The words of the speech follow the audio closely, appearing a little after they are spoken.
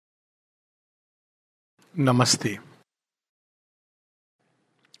Namaste.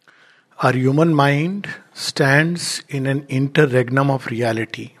 Our human mind stands in an interregnum of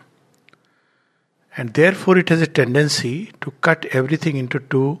reality, and therefore it has a tendency to cut everything into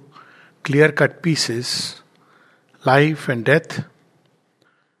two clear cut pieces: life and death,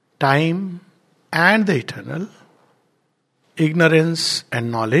 time and the eternal, ignorance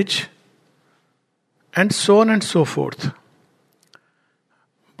and knowledge, and so on and so forth.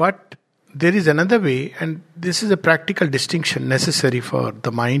 But there is another way, and this is a practical distinction necessary for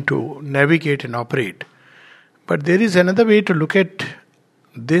the mind to navigate and operate. But there is another way to look at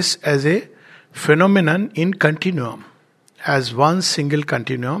this as a phenomenon in continuum, as one single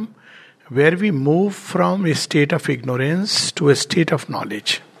continuum, where we move from a state of ignorance to a state of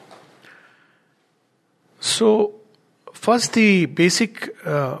knowledge. So, first the basic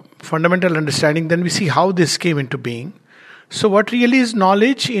fundamental understanding, then we see how this came into being. So what really is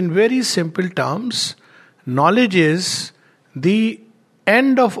knowledge? In very simple terms, knowledge is the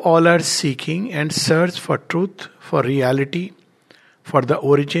end of all our seeking and search for truth, for reality, for the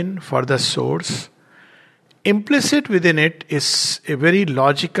origin, for the source. Implicit within it is a very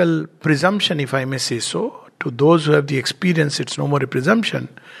logical presumption, if I may say so. To those who have the experience, it's no more a presumption.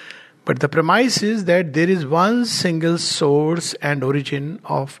 But the premise is that there is one single source and origin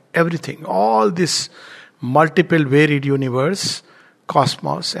of everything. All this multiple varied universe,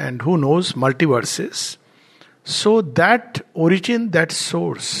 cosmos, and who knows, multiverses. So that origin, that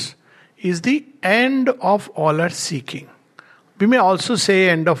source, is the end of all our seeking. We may also say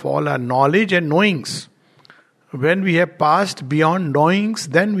end of all our knowledge and knowings. When we have passed beyond knowings,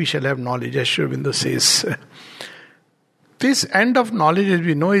 then we shall have knowledge, as Sri Aurobindo says. This end of knowledge, as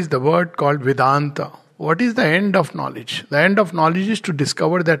we know, is the word called Vedanta. What is the end of knowledge? The end of knowledge is to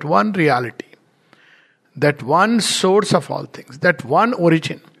discover that one reality, that one source of all things, that one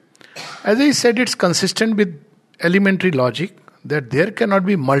origin. As I said, it's consistent with elementary logic that there cannot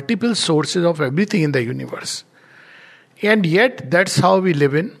be multiple sources of everything in the universe. And yet, that's how we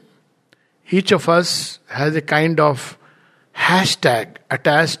live in. Each of us has a kind of hashtag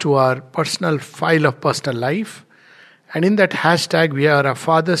attached to our personal file of personal life. And in that hashtag, we have our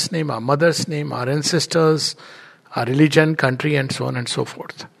father's name, our mother's name, our ancestors, our religion, country, and so on and so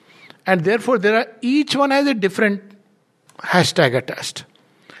forth. And therefore, each one has a different hashtag attached.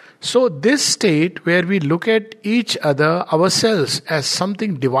 So this state where we look at each other, ourselves, as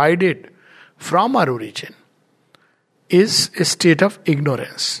something divided from our origin, is a state of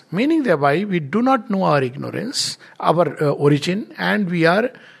ignorance. Meaning thereby, we do not know our ignorance, our origin, and we are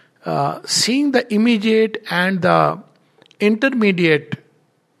seeing the immediate and the intermediate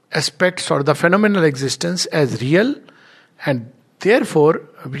aspects or the phenomenal existence as real, and therefore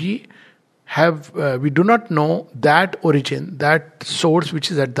we do not know that origin, that source which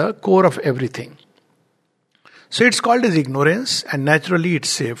is at the core of everything. So it's called as ignorance, and naturally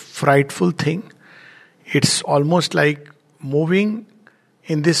it's a frightful thing. It's almost like moving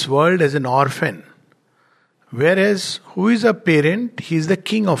in this world as an orphan. Whereas who is a parent? He is the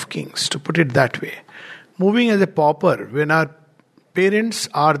king of kings, to put it that way. Moving as a pauper when our parents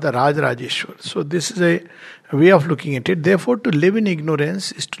are the Raj Rajeshwar. So this is a way of looking at it. Therefore, to live in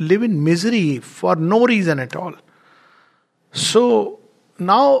ignorance is to live in misery for no reason at all. So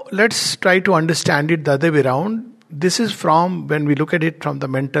now let's try to understand it the other way around. This is from when we look at it from the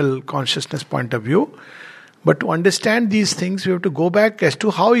mental consciousness point of view. But to understand these things, we have to go back as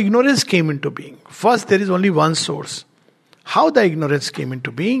to how ignorance came into being. First, there is only one source. How the ignorance came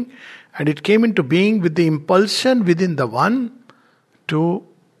into being. And it came into being with the impulsion within the one to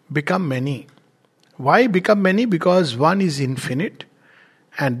become many. Why become many? Because one is infinite,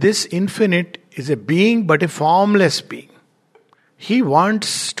 and this infinite is a being but a formless being. He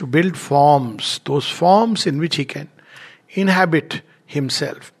wants to build forms, those forms in which he can inhabit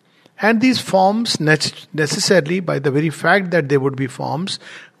himself. And these forms necessarily, by the very fact that they would be forms,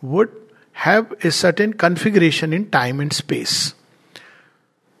 would have a certain configuration in time and space.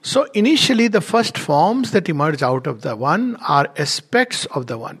 So initially the first forms that emerge out of the one are aspects of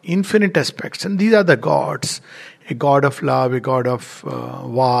the one, infinite aspects. And these are the gods. A god of love, a god of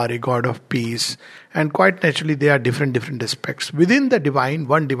war, a god of peace. And quite naturally they are different aspects. Within the divine,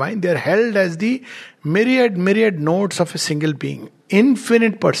 one divine, they are held as the myriad notes of a single being.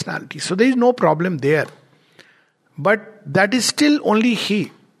 Infinite personality. So there is no problem there. But that is still only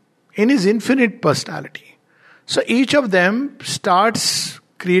he, in his infinite personality. So each of them starts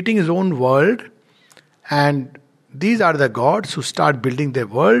creating his own world, and these are the gods who start building their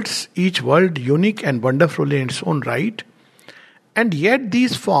worlds, each world unique and wonderful in its own right. And yet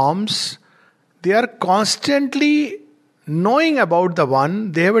these forms, they are constantly knowing about the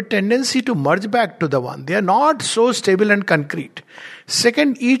one, they have a tendency to merge back to the one. They are not so stable and concrete.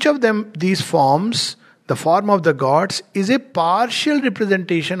 Second, each of them, these forms, the form of the gods, is a partial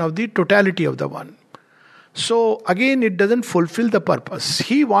representation of the totality of the one. So again, it doesn't fulfill the purpose.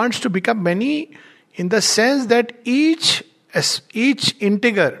 He wants to become many in the sense that each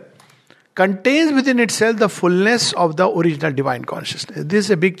integer contains within itself the fullness of the original divine consciousness. This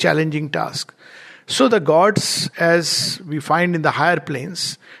is a big challenging task. So the gods, as we find in the higher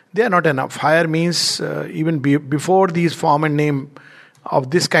planes, they are not enough. Higher means even before these form and name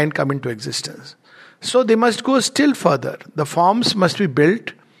of this kind come into existence. So they must go still further. The forms must be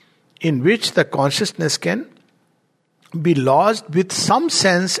built in which the consciousness can be lodged with some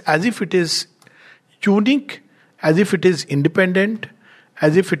sense as if it is unique, as if it is independent,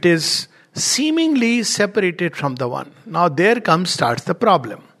 as if it is seemingly separated from the one. Now there starts the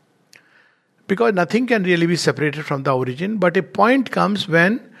problem. Because nothing can really be separated from the origin, but a point comes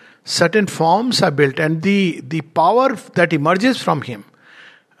when certain forms are built and the power that emerges from him,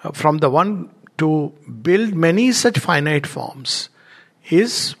 from the one to build many such finite forms,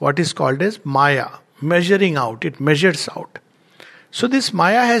 is what is called as Maya, measuring out, it measures out. So this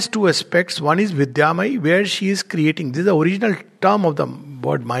Maya has two aspects. One is Vidyamai, where she is creating. This is the original term of the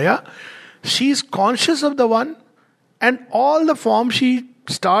word Maya. She is conscious of the one, and all the forms she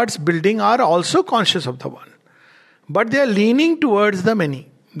starts building are also conscious of the one. But they are leaning towards the many.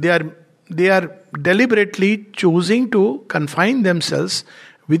 They are deliberately choosing to confine themselves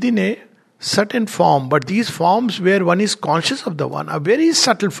within a certain form. But these forms where one is conscious of the one are very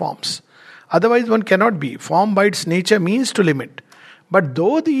subtle forms. Otherwise one cannot be. Form by its nature means to limit. But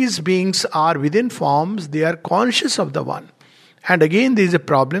though these beings are within forms, they are conscious of the one. And again there is a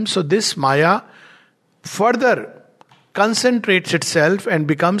problem. So this Maya further concentrates itself and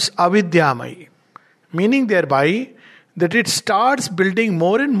becomes avidyamai, meaning thereby that it starts building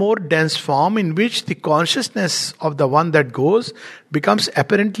more and more dense form in which the consciousness of the one that goes becomes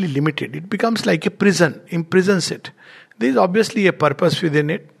apparently limited. It becomes like a prison, imprisons it. There is obviously a purpose within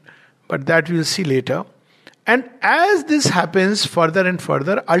it, but that we will see later. And as this happens further and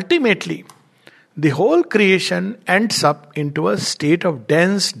further, ultimately the whole creation ends up into a state of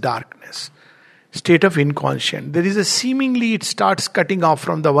dense darkness, state of inconscient. There is a seemingly, it starts cutting off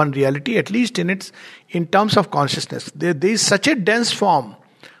from the one reality, at least in terms of consciousness. There is such a dense form,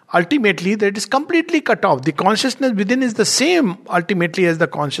 ultimately, that it is completely cut off. The consciousness within is the same ultimately as the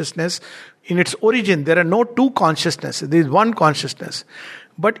consciousness in its origin. There are no two consciousnesses, there is one consciousness.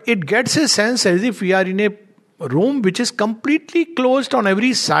 But it gets a sense as if we are in a room which is completely closed on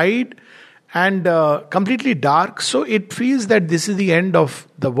every side and completely dark. So it feels that this is the end of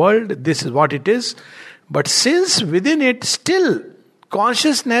the world, this is what it is. But since within it still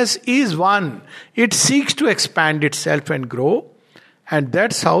consciousness is one, it seeks to expand itself and grow, and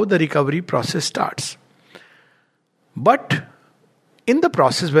that's how the recovery process starts. But in the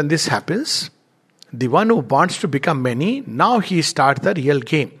process when this happens, the one who wants to become many, now he starts the real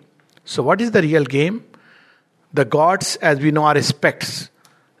game. So what is the real game? The gods, as we know, are aspects.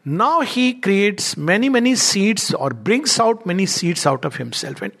 Now he creates many seeds, or brings out many seeds out of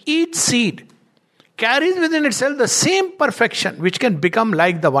himself, and each seed carries within itself the same perfection which can become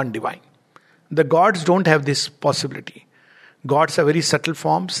like the one divine. The gods don't have this possibility. Gods are very subtle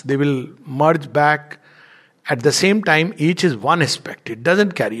forms. They will merge back. At the same time, each is one aspect. It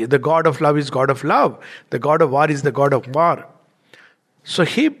doesn't carry. The God of love is God of love. The God of war is the God of war. So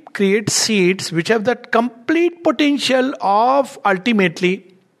he creates seeds which have that complete potential of ultimately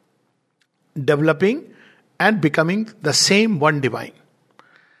developing and becoming the same one divine.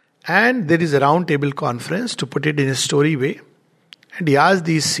 And there is a round table conference, to put it in a story way. And he asked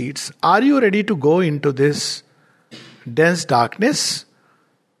these seeds, are you ready to go into this dense darkness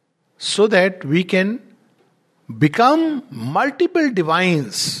so that we can become multiple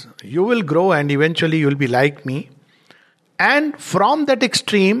divines? You will grow and eventually you will be like me. And from that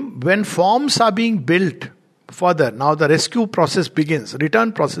extreme, when forms are being built further, now the rescue process begins,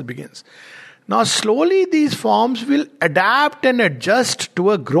 return process begins. Now slowly these forms will adapt and adjust to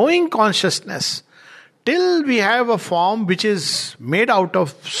a growing consciousness till we have a form which is made out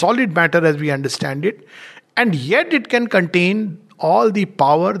of solid matter as we understand it, and yet it can contain all the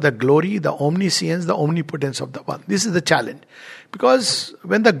power, the glory, the omniscience, the omnipotence of the one. This is the challenge. Because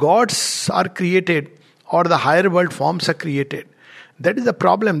when the gods are created, or the higher world forms are created, that is the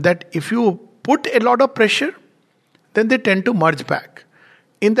problem, that if you put a lot of pressure, then they tend to merge back.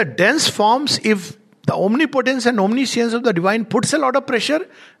 In the dense forms, if the omnipotence and omniscience of the divine puts a lot of pressure,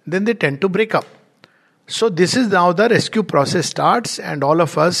 then they tend to break up. So this is now the rescue process starts, and all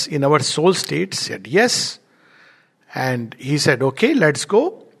of us in our soul state said yes. And he said, okay, let's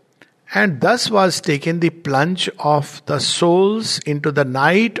go. And thus was taken the plunge of the souls into the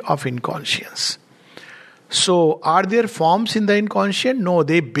night of inconscience. So, are there forms in the inconscient? No,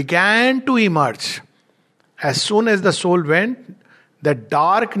 they began to emerge. As soon as the soul went, the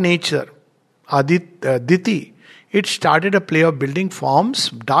dark nature, Diti, it started a play of building forms.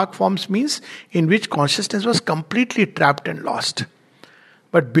 Dark forms means in which consciousness was completely trapped and lost.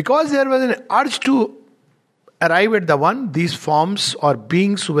 But because there was an urge to arrive at the one, these forms or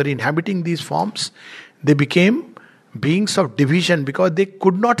beings who were inhabiting these forms, they became beings of division because they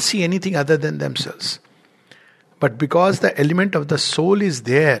could not see anything other than themselves. But because the element of the soul is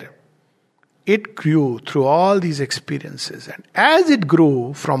there, it grew through all these experiences. And as it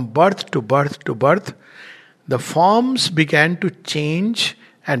grew from birth to birth to birth, the forms began to change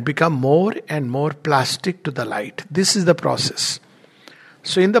and become more and more plastic to the light. This is the process.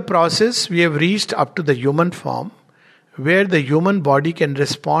 So in the process, we have reached up to the human form, where the human body can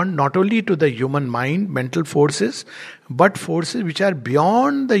respond not only to the human mind, mental forces, but forces which are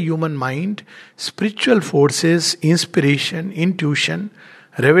beyond the human mind, spiritual forces, inspiration, intuition,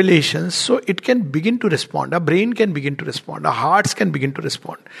 revelations. So it can begin to respond. Our brain can begin to respond. Our hearts can begin to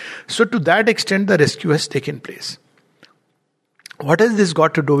respond. So to that extent, the rescue has taken place. What has this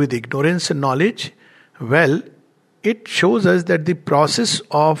got to do with ignorance and knowledge? Well, it shows us that the process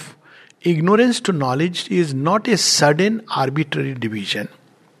of ignorance to knowledge is not a sudden arbitrary division.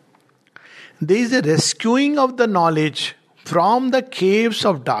 There is a rescuing of the knowledge from the caves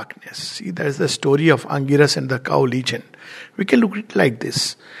of darkness. See, there's the story of Angiras and the cow legion. We can look at it like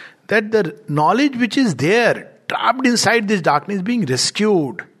this, that the knowledge which is there, trapped inside this darkness, is being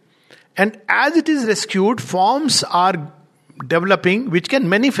rescued. And as it is rescued, forms are developing which can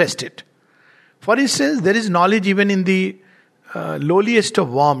manifest it. For instance, there is knowledge even in the lowliest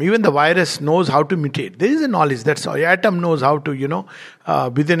of worm. Even the virus knows how to mutate. There is a knowledge, that's how. Atom knows how to,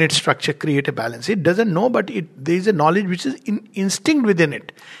 within its structure create a balance. It doesn't know, but there is a knowledge which is instinct within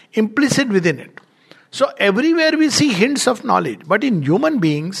it, implicit within it. So everywhere we see hints of knowledge. But in human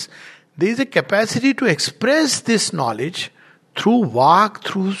beings, there is a capacity to express this knowledge through vak,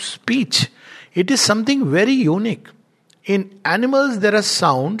 through speech. It is something very unique. In animals there are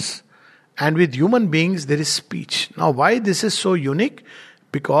sounds, and with human beings there is speech. Now why this is so unique?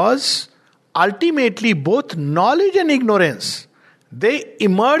 Because ultimately both knowledge and ignorance, they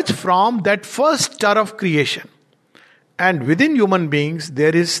emerge from that first stir of creation. And within human beings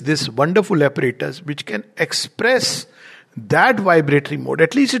there is this wonderful apparatus which can express that vibratory mode.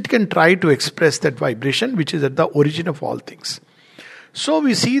 At least it can try to express that vibration which is at the origin of all things. So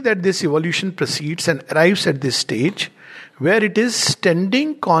we see that this evolution proceeds and arrives at this stage where it is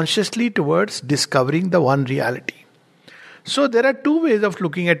tending consciously towards discovering the one reality. So there are two ways of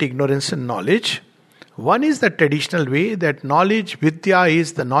looking at ignorance and knowledge. One is the traditional way, that knowledge, vidya,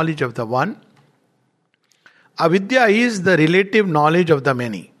 is the knowledge of the one. Avidya is the relative knowledge of the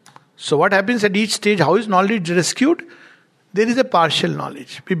many. So what happens at each stage? How is knowledge rescued? There is a partial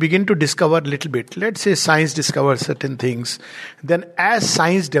knowledge. We begin to discover a little bit. Let's say science discovers certain things. Then as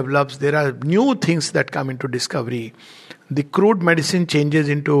science develops, there are new things that come into discovery. The crude medicine changes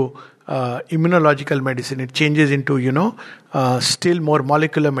into immunological medicine. It changes into, still more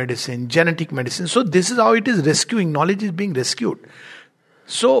molecular medicine, genetic medicine. So this is how it is rescuing. Knowledge is being rescued.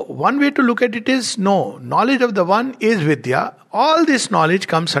 So one way to look at it is, no, knowledge of the one is vidya. All this knowledge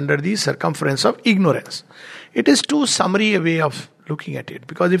comes under the circumference of ignorance. It is too summary a way of looking at it.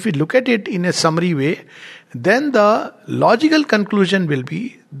 Because if we look at it in a summary way, then the logical conclusion will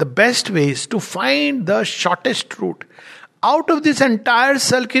be the best ways to find the shortest route out of this entire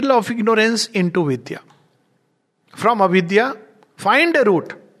circle of ignorance into vidya. From avidya, find a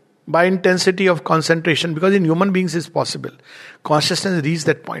route by intensity of concentration, because in human beings it's possible. Consciousness reaches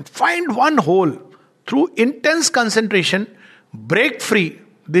that point. Find one hole through intense concentration, break free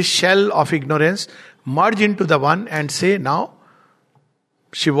this shell of ignorance, merge into the one and say, now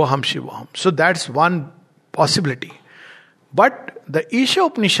Shivoham, Shivoham. So that's one possibility. But the Isha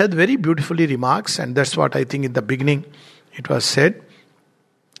Upanishad very beautifully remarks, and that's what I think in the beginning it was said.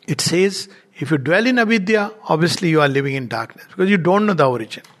 It says, if you dwell in avidya, obviously you are living in darkness because you don't know the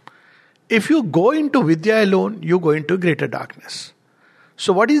origin. If you go into vidya alone, you go into greater darkness.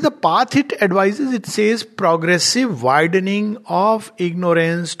 So what is the path it advises? It says progressive widening of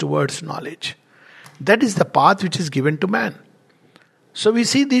ignorance towards knowledge. That is the path which is given to man. So we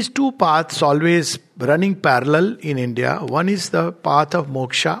see these two paths always running parallel in India. One is the path of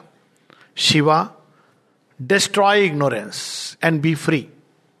moksha, Shiva, destroy ignorance and be free.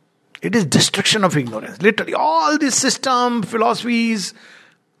 It is destruction of ignorance. Literally, all this system, philosophies,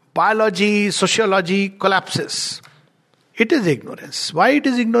 biology, sociology collapses. It is ignorance. Why it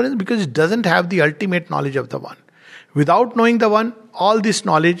is ignorance? Because it doesn't have the ultimate knowledge of the One. Without knowing the One, all this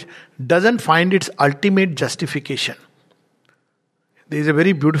knowledge doesn't find its ultimate justification. There is a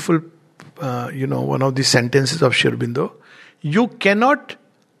very beautiful, one of the sentences of Sri Aurobindo. You cannot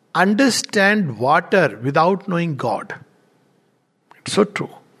understand water without knowing God. It's so true.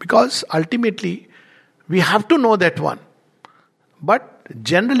 Because ultimately, we have to know that One. But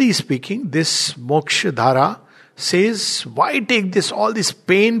generally speaking, this moksha dhara says, why take all this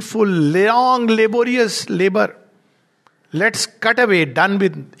painful, long, laborious labor? Let's cut away, done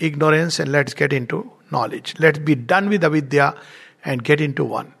with ignorance, and let's get into knowledge. Let's be done with avidya and get into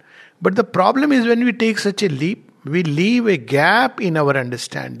One. But the problem is when we take such a leap, we leave a gap in our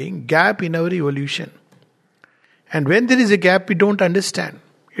understanding, gap in our evolution. And when there is a gap, we don't understand.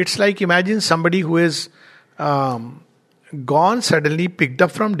 It's like imagine somebody who is gone suddenly, picked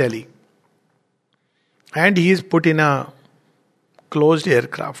up from Delhi, and he is put in a closed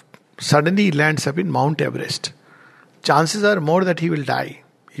aircraft. Suddenly he lands up in Mount Everest. Chances are more that he will die.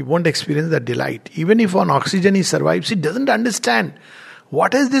 He won't experience that delight. Even if on oxygen he survives, he doesn't understand.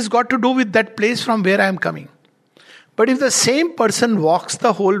 What has this got to do with that place from where I am coming? But if the same person walks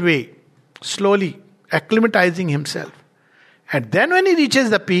the whole way, slowly, acclimatizing himself, and then when he reaches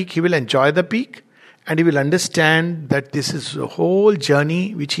the peak, he will enjoy the peak, and he will understand that this is a whole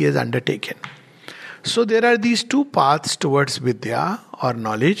journey which he has undertaken. So there are these two paths towards Vidya or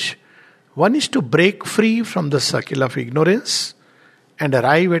knowledge. One is to break free from the circle of ignorance and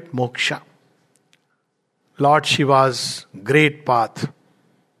arrive at moksha, Lord Shiva's great path.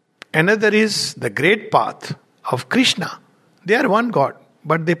 Another is the great path of Krishna. They are one God,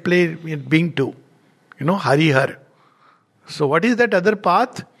 but they play in being two. Hari Har. So what is that other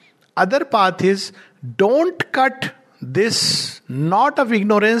path? Other path is, don't cut this knot of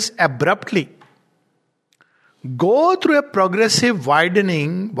ignorance abruptly. Go through a progressive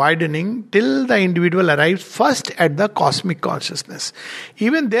widening till the individual arrives first at the cosmic consciousness.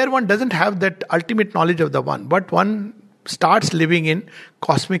 Even there one doesn't have that ultimate knowledge of the One, but one starts living in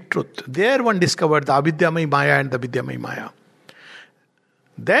cosmic truth. There one discovered the avidyamaya maya and the vidyamaya maya.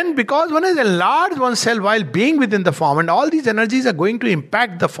 Then because one has enlarged oneself while being within the form, and all these energies are going to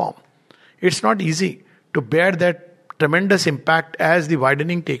impact the form, it's not easy to bear that tremendous impact as the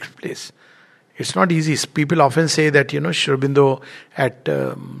widening takes place. It's not easy. People often say that, Sri Aurobindo at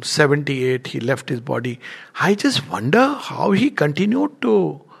 78, he left his body. I just wonder how he continued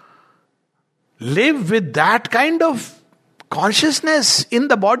to live with that kind of consciousness in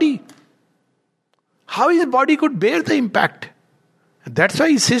the body. How his body could bear the impact. That's why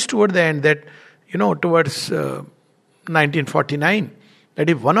he says toward the end that, towards 1949, that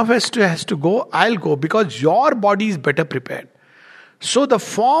if one of us has to go, I'll go because your body is better prepared. So the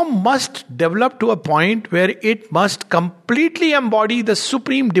form must develop to a point where it must completely embody the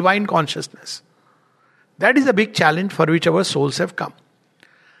supreme divine consciousness. That is the big challenge for which our souls have come.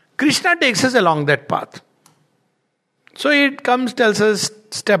 Krishna takes us along that path. So it comes, tells us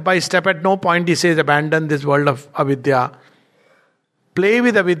step by step. At no point he says abandon this world of avidya. Play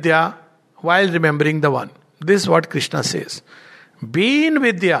with avidya while remembering the One. This is what Krishna says. Be in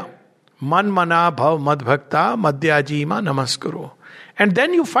vidya. Man mana bhav mad bhakta madhyajima namaskuru. And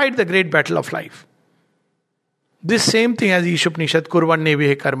then you fight the great battle of life. This same thing as Ishopanishad, kurvanne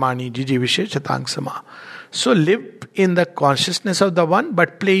vehe karmani jijivishe chatang sama. So live in the consciousness of the One,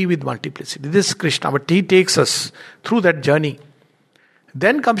 but play with multiplicity. This is Krishna, but he takes us through that journey.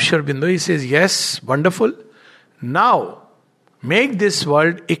 Then comes Sri Aurobindo, he says, yes, wonderful. Now, make this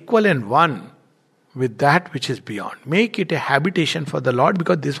world equal and one with that which is beyond. Make it a habitation for the Lord,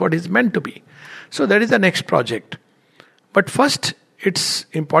 because this is what is meant to be. So that is the next project. But first, it's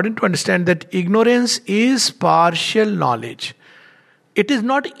important to understand that ignorance is partial knowledge. It is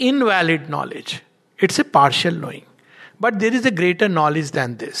not invalid knowledge. It's a partial knowing. But there is a greater knowledge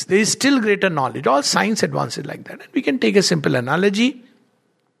than this. There is still greater knowledge. All science advances like that. And we can take a simple analogy.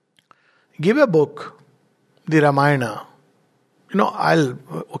 Give a book, the Ramayana. Now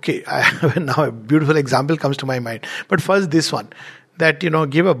a beautiful example comes to my mind. But first this one. That,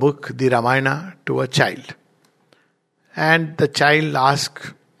 give a book, the Ramayana, to a child. And the child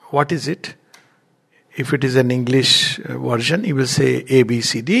asks, what is it? If it is an English version, he will say A, B,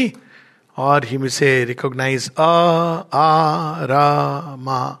 C, D. Or he will say, recognize A, Ra,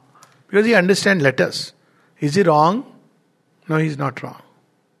 Ma. Because he understands letters. Is he wrong? No, he is not wrong.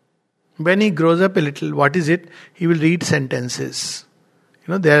 When he grows up a little, what is it? He will read sentences.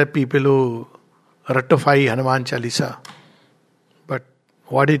 There are people who ratify Hanuman Chalisa. But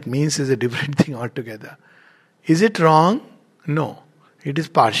what it means is a different thing altogether. Is it wrong? No. It is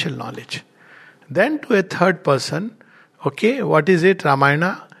partial knowledge. Then to a third person, Okay, what is it,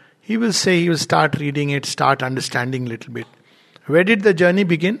 Ramayana? He will say, he will start reading it, start understanding little bit. Where did the journey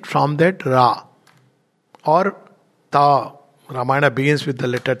begin? From that Ra or Ta. Ramayana begins with the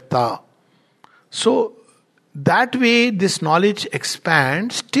letter Ta. So that way this knowledge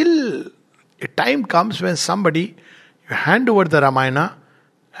expands till a time comes when somebody, you hand over the Ramayana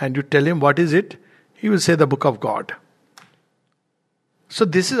and you tell him what is it, he will say the book of God. So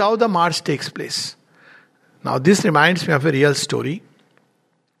this is how the march takes place. Now this reminds me of a real story.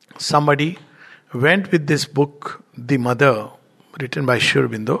 Somebody went with this book, The Mother, written by Sri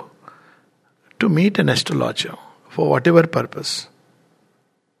Aurobindo, to meet an astrologer for whatever purpose.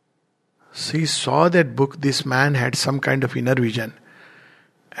 So he saw that book, this man had some kind of inner vision.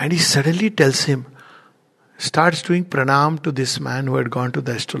 And he suddenly tells him, starts doing pranam to this man who had gone to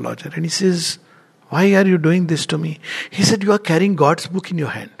the astrologer. And he says, why are you doing this to me? He said, you are carrying God's book in your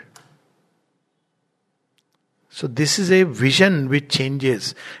hand. So this is a vision which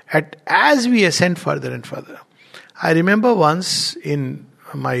changes as we ascend further and further. I remember once in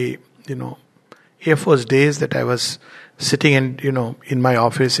my, Air Force days that I was sitting in my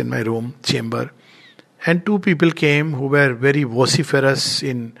office, in my room, chamber, and two people came who were very vociferous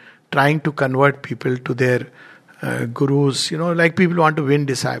in trying to convert people to their gurus, like people want to win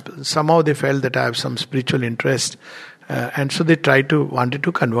disciples. Somehow they felt that I have some spiritual interest, and so they wanted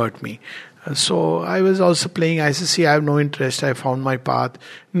to convert me. So I was also playing. I said, see, I have no interest. I found my path.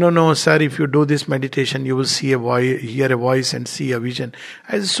 No, sir, if you do this meditation, you will see a voice, hear a voice and see a vision.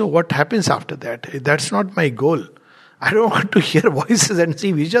 I said, so what happens after that? That's not my goal. I don't want to hear voices and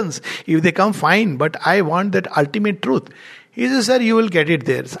see visions. If they come, fine, but I want that ultimate truth. He said, sir, you will get it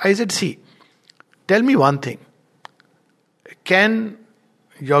there. I said, see, tell me one thing. Can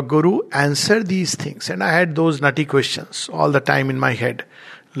your guru answer these things? And I had those nutty questions all the time in my head.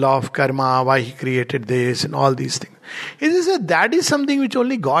 Law of karma, why he created this and all these things. He said, that is something which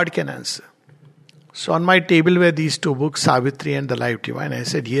only God can answer. So on my table were these two books, Savitri and the Life Divine. I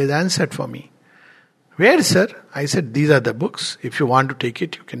said, he has answered for me. Where, sir? I said, these are the books. If you want to take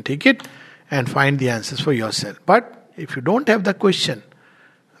it, you can take it and find the answers for yourself. But if you don't have the question,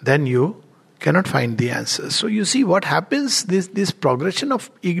 then you cannot find the answers. So you see what happens, this progression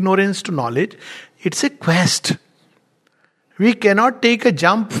of ignorance to knowledge, it's a quest. We cannot take a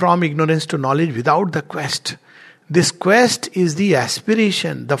jump from ignorance to knowledge without the quest. This quest is the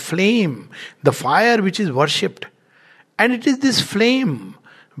aspiration, the flame, the fire which is worshipped. And it is this flame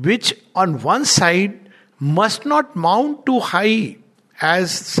which on one side must not mount too high,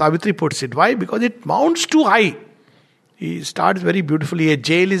 as Savitri puts it. Why? Because it mounts too high. He starts very beautifully. A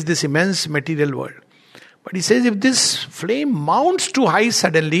jail is this immense material world. But he says if this flame mounts too high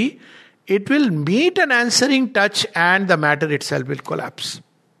suddenly, it will meet an answering touch and the matter itself will collapse.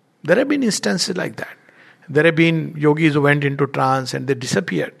 There have been instances like that. There have been yogis who went into trance and they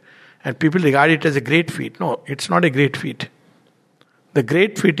disappeared. And people regard it as a great feat. No, it's not a great feat. The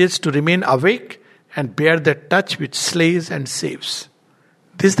great feat is to remain awake and bear that touch which slays and saves.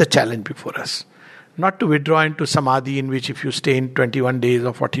 This is the challenge before us. Not to withdraw into samadhi in which if you stay in 21 days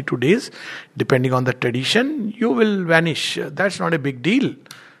or 42 days, depending on the tradition, you will vanish. That's not a big deal.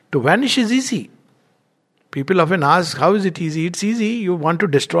 To vanish is easy. People often ask, how is it easy? It's easy. You want to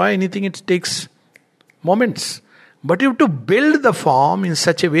destroy anything, it takes moments. But you have to build the form in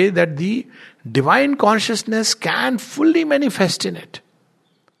such a way that the divine consciousness can fully manifest in it.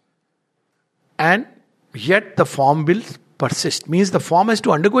 And yet the form will persist. Means the form has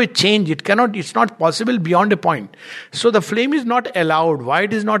to undergo a change. It's not possible beyond a point. So the flame is not allowed. Why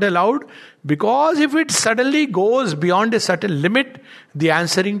it is not allowed? Because if it suddenly goes beyond a certain limit, the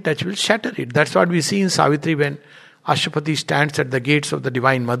answering touch will shatter it. That's what we see in Savitri when Ashwapati stands at the gates of the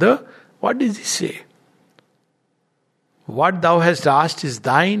Divine Mother. What does he say? What thou hast asked is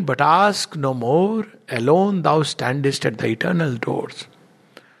thine, but ask no more. Alone thou standest at the eternal doors.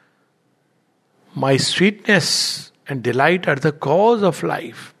 My sweetness and delight are the cause of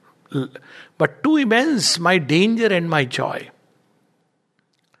life, but too immense my danger and my joy.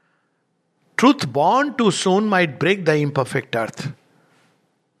 Truth born too soon might break the imperfect earth.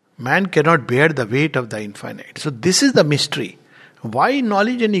 Man cannot bear the weight of the infinite. So this is the mystery. Why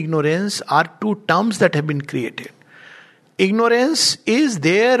knowledge and ignorance are two terms that have been created. Ignorance is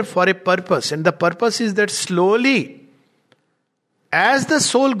there for a purpose, and the purpose is that slowly, as the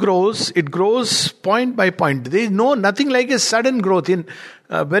soul grows, it grows point by point. There is nothing like a sudden growth. In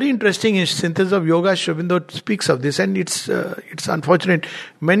very interesting in Synthesis of Yoga, Sri Aurobindo speaks of this, and it's unfortunate.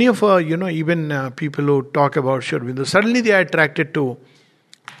 Many of even people who talk about Sri Aurobindo, suddenly they are attracted to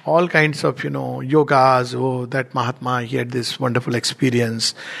all kinds of yogas. Oh, that Mahatma, he had this wonderful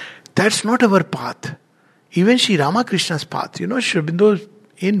experience. That's not our path. Even Sri Ramakrishna's path, Sri Aurobindo,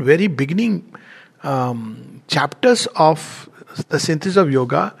 in very beginning chapters of the Synthesis of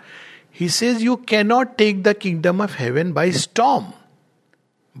Yoga, he says you cannot take the kingdom of heaven by storm,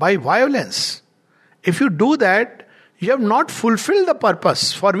 by violence. If you do that, you have not fulfilled the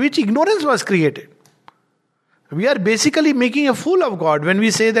purpose for which ignorance was created. We are basically making a fool of God when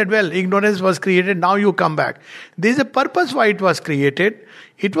we say that, well, ignorance was created, now you come back. There is a purpose why it was created.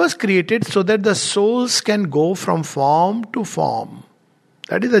 It was created so that the souls can go from form to form.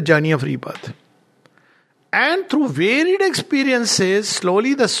 That is the journey of rebirth. And through varied experiences,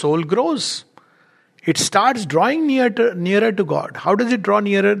 slowly the soul grows. It starts drawing nearer to God. How does it draw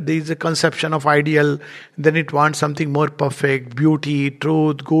nearer? There is a conception of ideal, then it wants something more perfect, beauty,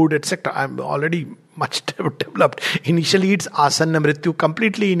 truth, good, etc. I'm already much developed. Initially it's asanna mrityu,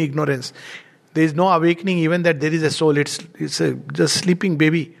 completely in ignorance. There is no awakening even that there is a soul. It's a just sleeping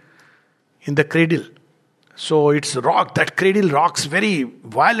baby in the cradle. So it's that cradle rocks very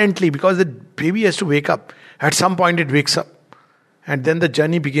violently because the baby has to wake up. At some point it wakes up. And then the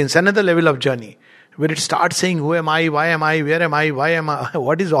journey begins, another level of journey, where it starts saying, who am I, why am I, where am I, why am I,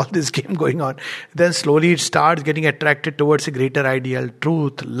 what is all this game going on? Then slowly it starts getting attracted towards a greater ideal,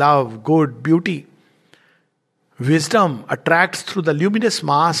 truth, love, good, beauty. Wisdom attracts through the luminous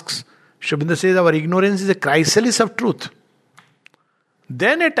masks. Sri Aurobindo says our ignorance is a chrysalis of truth.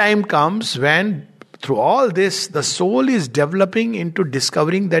 Then a time comes when through all this, the soul is developing into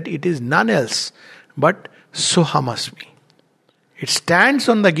discovering that it is none else but Sohamasmi. It stands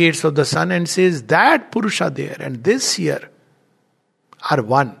on the gates of the sun and says, that Purusha there and this here are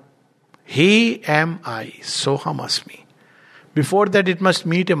one. He am I, Sohamasmi. Before that it must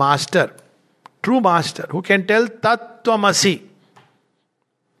meet a master, true master, who can tell Tattvamasi.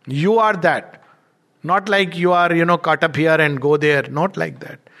 You are that. Not like you are, caught up here and go there. Not like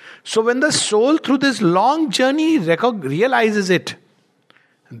that. So when the soul through this long journey realizes it,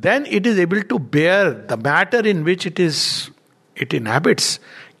 then it is able to bear the matter in which it inhabits,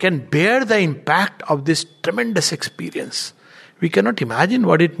 can bear the impact of this tremendous experience. We cannot imagine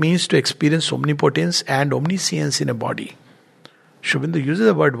what it means to experience omnipotence and omniscience in a body. Sri Aurobindo uses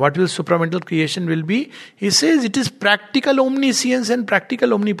the word, what will supramental creation will be? He says it is practical omniscience and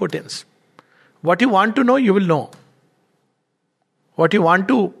practical omnipotence. What you want to know, you will know. What you want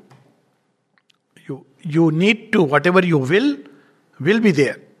to, you need to, whatever you will be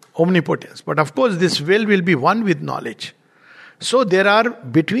there. Omnipotence. But of course, this will be one with knowledge. So there are,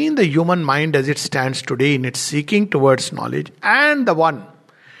 between the human mind as it stands today in its seeking towards knowledge and the one,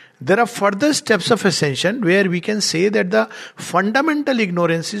 there are further steps of ascension where we can say that the fundamental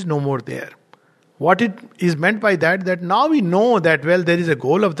ignorance is no more there. What it is meant by that now we know that, well, there is a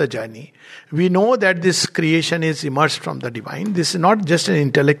goal of the journey. We know that this creation is emerged from the divine. This is not just an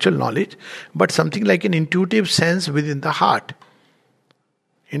intellectual knowledge, but something like an intuitive sense within the heart.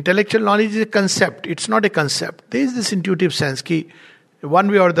 Intellectual knowledge is a concept. It's not a concept. There is this intuitive sense ki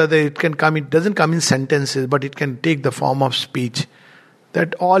one way or the other it can come. It doesn't come in sentences, but it can take the form of speech.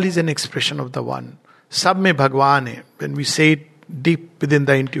 That all is an expression of the one. Sab mein Bhagwan hai. When we say it deep within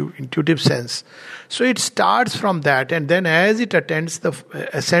the intuitive sense. So it starts from that, and then as it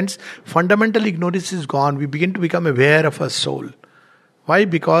ascends, fundamental ignorance is gone. We begin to become aware of our soul. Why?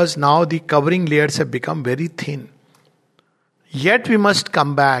 Because now the covering layers have become very thin. Yet we must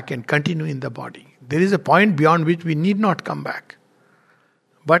come back and continue in the body. There is a point beyond which we need not come back.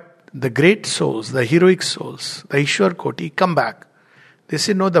 But the great souls, the heroic souls, the Ishwar Koti come back. They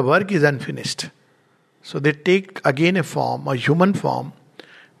say, no, the work is unfinished. So they take again a form, a human form.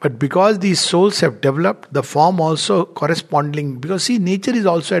 But because these souls have developed, the form also corresponding. Because see, nature is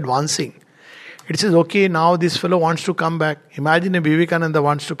also advancing. It says, okay, now this fellow wants to come back. Imagine a Vivekananda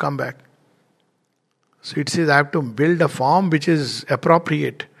wants to come back. So it says, I have to build a form which is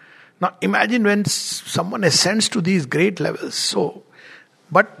appropriate. Now imagine when someone ascends to these great levels.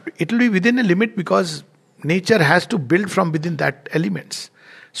 But it will be within a limit because nature has to build from within that elements.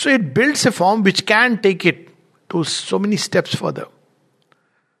 So it builds a form which can take it to so many steps further.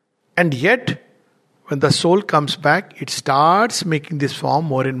 And yet, when the soul comes back, it starts making this form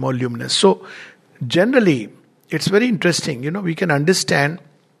more and more luminous. So generally, it's very interesting. We can understand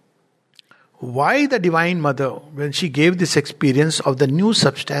why the Divine Mother, when she gave this experience of the new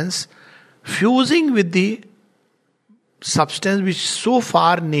substance, fusing with the substance which so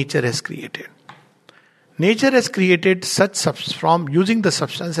far nature has created. Nature has created using the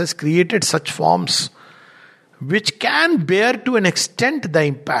substance, has created such forms which can bear to an extent the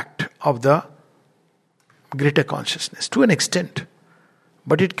impact of the greater consciousness, to an extent.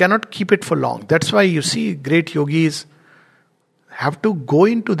 But it cannot keep it for long. That's why you see great yogis have to go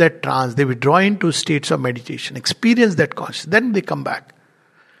into that trance. They withdraw into states of meditation, experience that consciousness, then they come back.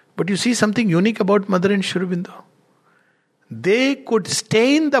 But you see something unique about Mother and Sri Aurobindo. They could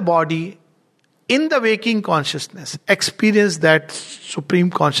stay in the body, in the waking consciousness, experience that supreme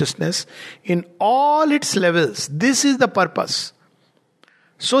consciousness in all its levels. This is the purpose.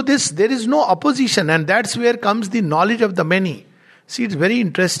 So there is no opposition, and that's where comes the knowledge of the many. See, it's very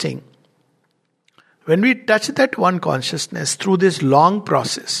interesting. When we touch that one consciousness through this long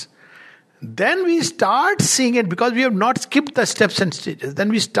process, then we start seeing it, because we have not skipped the steps and stages. Then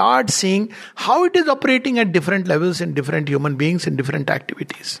we start seeing how it is operating at different levels in different human beings in different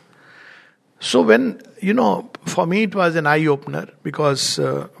activities. So when, for me it was an eye-opener, because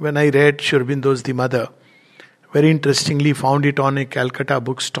when I read Sri Aurobindo's The Mother, very interestingly found it on a Calcutta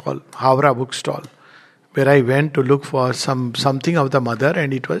bookstall, Havra bookstall, where I went to look for something of the Mother,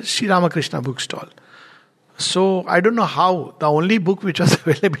 and it was Sri Ramakrishna bookstall. So I don't know how, the only book which was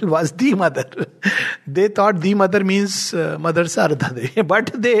available was The Mother. They thought The Mother means Mother Sarada.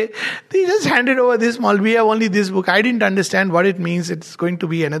 But they just handed over this small, we have only this book. I didn't understand what it means. It's going to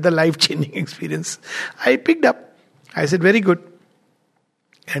be another life-changing experience. I picked up. I said, very good.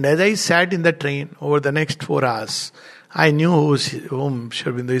 And as I sat in the train over the next 4 hours, I knew whom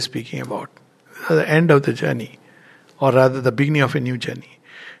Sri Aurobindo is speaking about. The end of the journey, or rather the beginning of a new journey.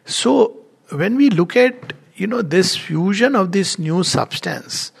 So when we look at this fusion of this new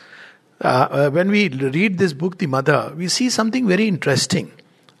substance, when we read this book, The Mother, we see something very interesting.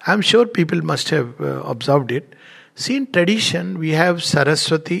 I'm sure people must have observed it. See, in tradition, we have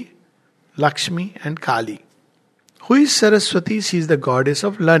Saraswati, Lakshmi and Kali. Who is Saraswati? She is the goddess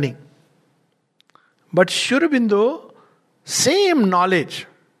of learning. But Sri Aurobindo, same knowledge.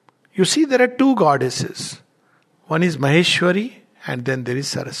 You see, there are two goddesses. One is Maheshwari, and then there is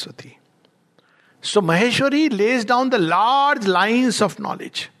Saraswati. So Maheshwari lays down the large lines of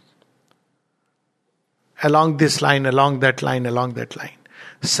knowledge. Along this line, along that line, along that line.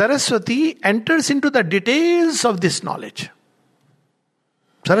 Saraswati enters into the details of this knowledge.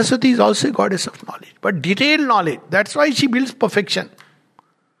 Saraswati is also a goddess of knowledge, but detailed knowledge. That's why she builds perfection.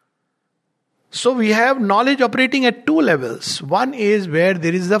 So we have knowledge operating at two levels. One is where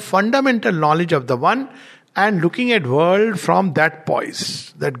there is the fundamental knowledge of the one, and looking at world from that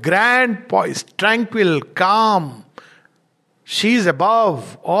poise, that grand poise, tranquil, calm. She is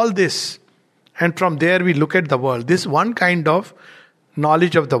above all this. And from there we look at the world. This one kind of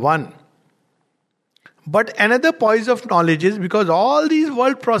knowledge of the one. But another poise of knowledge is because all these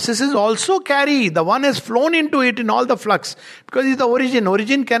world processes also carry, the one has flown into it in all the flux. Because it's the origin.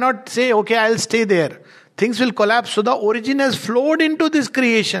 Origin cannot say, okay, I'll stay there. Things will collapse. So the origin has flowed into this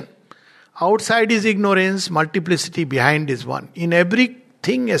creation. Outside is ignorance, multiplicity, behind is one. In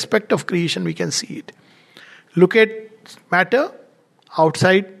everything aspect of creation we can see it. Look at matter,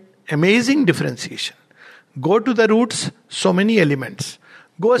 outside, amazing differentiation. Go to the roots, so many elements.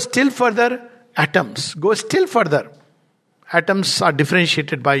 Go still further, atoms. Go still further. Atoms are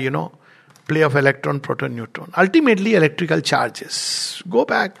differentiated by, play of electron, proton, neutron. Ultimately, electrical charges. Go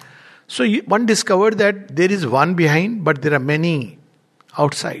back. So one discovered that there is one behind, but there are many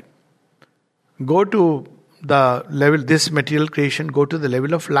outside. Go to the level, this material creation, go to the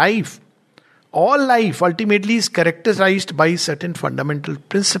level of life. All life ultimately is characterized by certain fundamental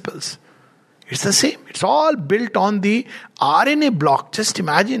principles. It's the same. It's all built on the RNA block. Just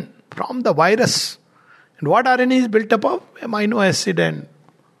imagine, from the virus. And what RNA is built up of? Amino acid and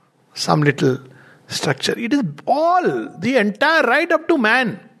some little structure. It is all, the entire right up to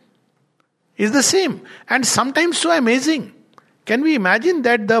man is the same. And sometimes so amazing. Can we imagine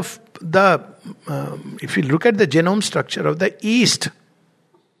that if you look at the genome structure of the yeast,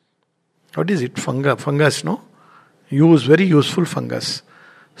 what is it? Fungus, no? Very useful fungus.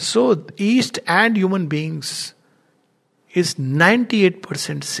 So yeast and human beings is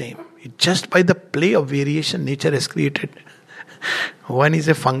 98% same. Just by the play of variation nature has created. One is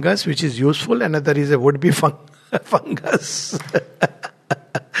a fungus which is useful, another is a would-be fungus.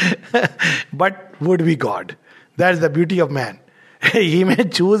 But would-be God. That's the beauty of man. He may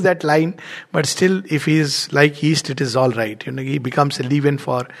choose that line, but still, if he is like yeast, it is all right. He becomes a leaven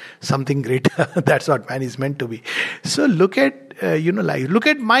for something greater. That's what man is meant to be. So look at, life. Look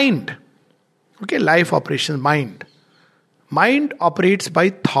at mind. Okay, life operations, mind. Mind operates by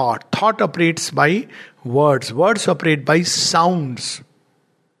thought. Thought operates by words. Words operate by sounds.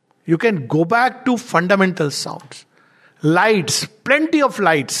 You can go back to fundamental sounds. Lights, plenty of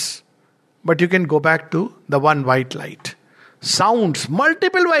lights. But you can go back to the one white light. Sounds,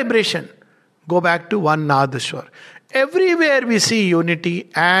 multiple vibration. Go back to one Nadashwar. Everywhere we see unity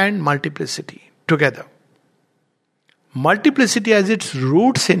and multiplicity together. Multiplicity has its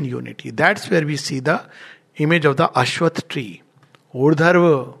roots in unity. That's where we see the image of the Ashwath tree.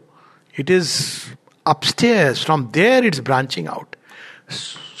 Urdharva, it is upstairs. From there it's branching out.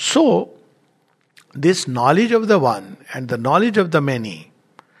 So, this knowledge of the one and the knowledge of the many,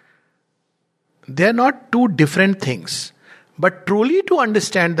 they are not two different things. But truly to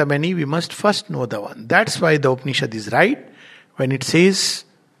understand the many, we must first know the one. That's why the Upanishad is right when it says,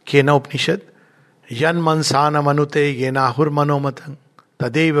 Kena Upanishad, Yan mansana manute yena hur manomatang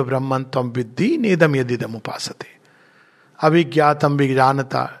tadeva brahman tvam viddhi nedam yadidam upasate. Avigyatam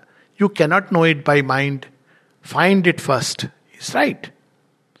vijnanata. You cannot know it by mind. Find it first. It's right.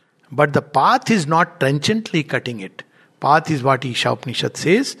 But the path is not trenchantly cutting it. Path is what Isha Upanishad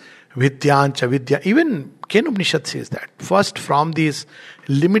says. Vidyancha vidya. Even Ken Upanishad says that. First, from this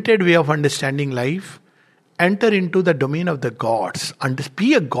limited way of understanding life, enter into the domain of the gods. And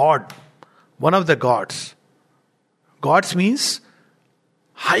be a god. One of the gods. Gods means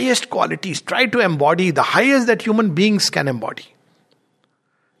highest qualities. Try to embody the highest that human beings can embody.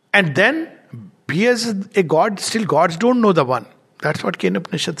 And then, be as a god. Still, gods don't know the one. That's what Ken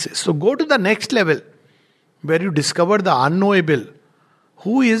Upanishad says. So go to the next level, where you discover the unknowable,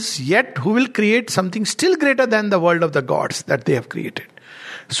 who will create something still greater than the world of the gods that they have created.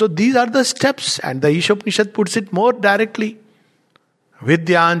 So these are the steps, and the Isha Upanishad puts it more directly.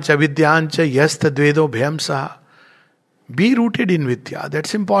 Vidyancha vidyancha yastadvedo bhyamsaha. Be rooted in Vidya.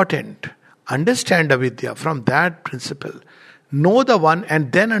 That's important. Understand avidya from that principle. Know the one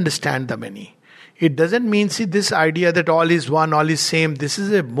and then understand the many. It doesn't mean, see, this idea that all is one, all is same. This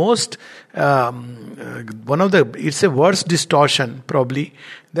is a most, it's a worse distortion probably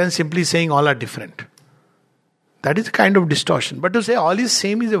than simply saying all are different. That is a kind of distortion. But to say all is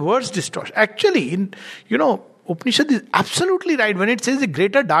same is a worse distortion. Actually, Upanishad is absolutely right when it says a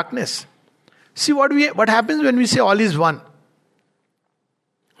greater darkness. See what happens when we say all is one.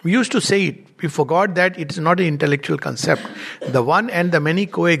 We used to say it. We forgot that it is not an intellectual concept. The one and the many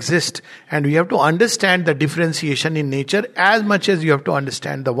coexist, and we have to understand the differentiation in nature as much as you have to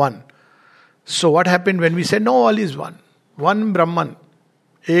understand the one. So what happened when we said no, all is one? One Brahman.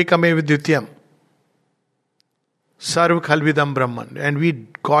 Ekame vidyutyam. Sarv khalvidam Brahman. And we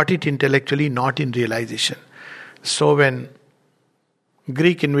got it intellectually, not in realization. So when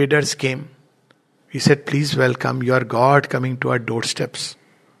Greek invaders came, we said, please welcome your God coming to our doorsteps.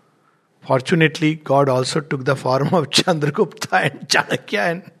 Fortunately, God also took the form of Chandragupta and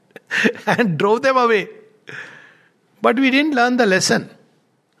Chanakya and drove them away. But we didn't learn the lesson.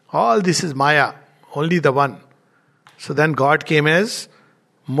 All this is Maya, only the one. So then God came as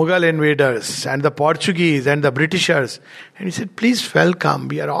Mughal invaders and the Portuguese and the Britishers. And he said, please welcome,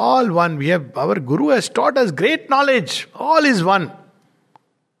 we are all one. Our Guru has taught us great knowledge. All is one.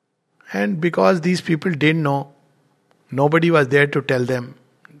 And because these people didn't know, nobody was there to tell them.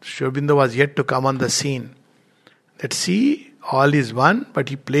 Sri Aurobindo was yet to come on the scene. That see, all is one, but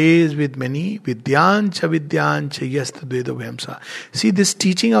he plays with many. Vidyancha yastadvedo bhyamsa. See, this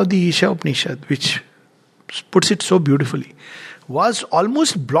teaching of the Isha Upanishad, which puts it so beautifully, was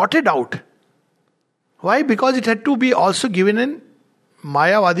almost blotted out. Why? Because it had to be also given an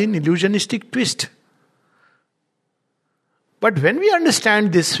Mayavadi illusionistic twist. But when we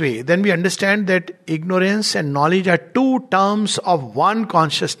understand this way, then we understand that ignorance and knowledge are two terms of one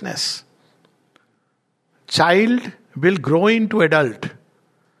consciousness. Child will grow into adult.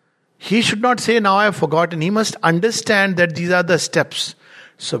 He should not say, now I have forgotten. He must understand that these are the steps.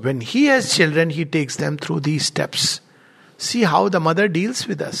 So when he has children, he takes them through these steps. See how the mother deals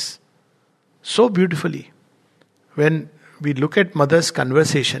with us. So beautifully. When we look at mother's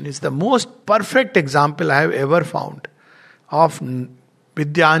conversation, it's the most perfect example I have ever found of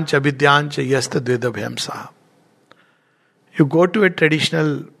vidyancha yastadveda bhyamsa. You go to a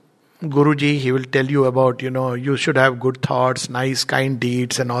traditional Guruji, he will tell you about, you should have good thoughts, nice, kind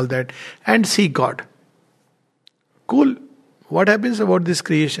deeds and all that, and see God. Cool. What happens about this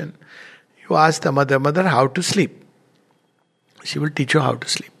creation? You ask the mother, how to sleep. She will teach you how to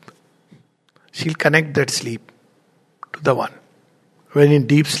sleep. She'll connect that sleep to the one. When in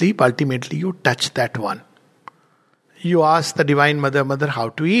deep sleep, ultimately you touch that one. You ask the Divine Mother, how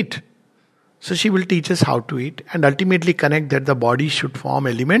to eat. So she will teach us how to eat and ultimately connect that the body should form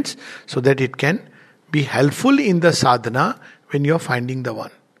elements so that it can be helpful in the sadhana when you are finding the one.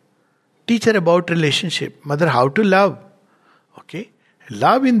 Teach her about relationship. Mother, how to love. Okay?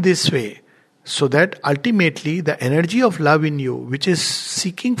 Love in this way so that ultimately the energy of love in you, which is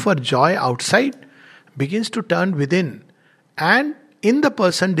seeking for joy outside, begins to turn within and in the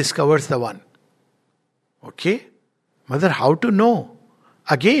person discovers the one. Okay? Mother, how to know?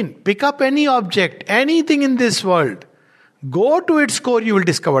 Again, pick up any object, anything in this world. Go to its core, you will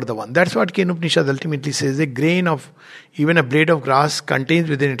discover the one. That's what Upanishad ultimately says. A grain of, even a blade of grass contains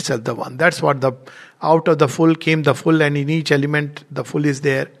within itself the one. That's what out of the full came the full, and in each element the full is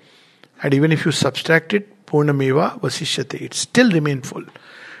there. And even if you subtract it, Purnameva Vasishyate, it still remains full.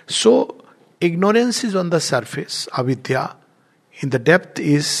 So, ignorance is on the surface, avidya. In the depth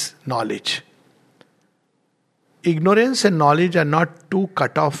is knowledge. Ignorance and knowledge are not two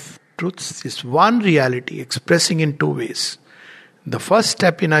cut off truths. It's one reality expressing in two ways. The first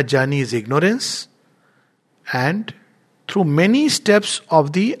step in our journey is ignorance, and through many steps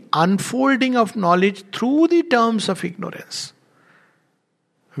of the unfolding of knowledge through the terms of ignorance,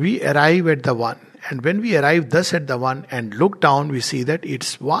 we arrive at the one. And when we arrive thus at the one and look down, we see that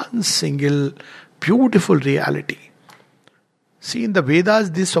it's one single beautiful reality. See, in the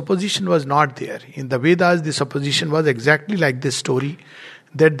Vedas, this opposition was not there. In the Vedas, this opposition was exactly like this story,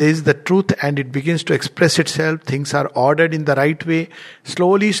 that there is the truth and it begins to express itself. Things are ordered in the right way.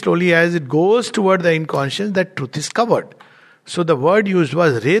 Slowly, slowly, as it goes toward the inconscious, that truth is covered. So the word used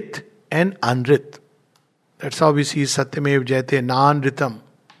was Rit and Anrit. That's how we see Satyamev Jayate, Nanritam.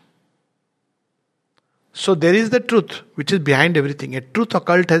 So there is the truth which is behind everything. A truth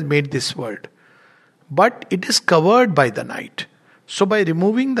occult has made this world. But it is covered by the night. So by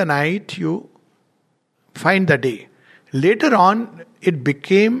removing the night, you find the day. Later on, it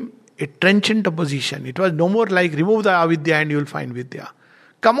became a trenchant opposition. It was no more like remove the avidya and you will find vidya.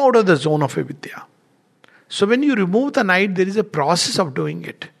 Come out of the zone of avidya. So when you remove the night, there is a process of doing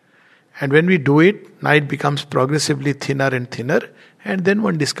it. And when we do it, night becomes progressively thinner and thinner, and then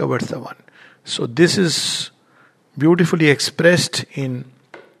one discovers the one. So this is beautifully expressed in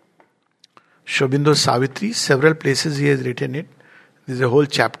Sri Aurobindo's Savitri. Several places he has written it. There is a whole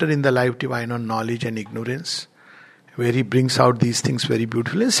chapter in the Life Divine on knowledge and ignorance, where he brings out these things very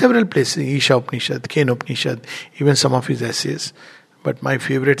beautifully. In several places, Isha Upanishad, Kena Upanishad, even some of his essays. But my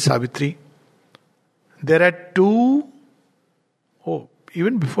favorite, Savitri. There are two,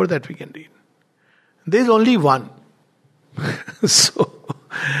 even before that we can read. There is only one. So,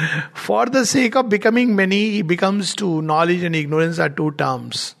 for the sake of becoming many, he becomes two. Knowledge and ignorance are two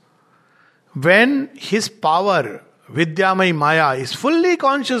terms. When his power, Vidyamai Maya, is fully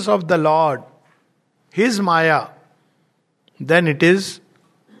conscious of the Lord, his Maya, then it is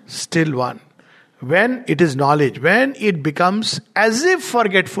still one. When it is knowledge, when it becomes as if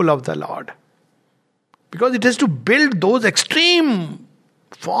forgetful of the Lord. Because it has to build those extreme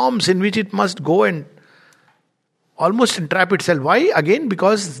forms in which it must go and almost entrap itself. Why? Again,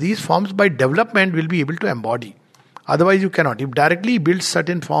 because these forms by development will be able to embody. Otherwise you cannot. If directly build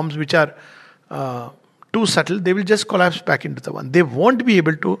certain forms which are too subtle, they will just collapse back into the one. They won't be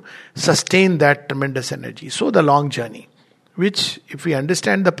able to sustain that tremendous energy. So the long journey, which if we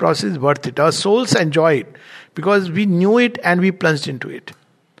understand the process, is worth it. Our souls enjoy it because we knew it and we plunged into it.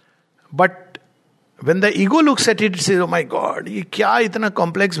 But when the ego looks at it, it says, oh my God, ये क्या इतना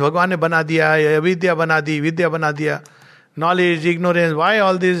complex भगवान ने बना दिया है, अविद्या बना दी, विद्या बना दिया, knowledge, ignorance, why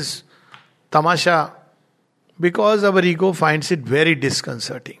all this tamasha? Because our ego finds it very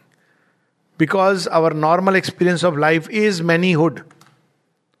disconcerting. Because our normal experience of life is manyhood.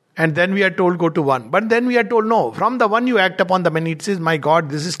 And then we are told go to one. But then we are told no, from the one you act upon the many. It says, my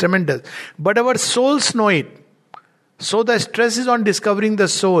God, this is tremendous. But our souls know it. So the stress is on discovering the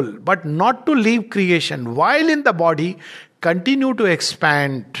soul, but not to leave creation. While in the body, continue to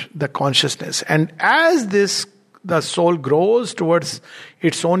expand the consciousness. And as the soul grows towards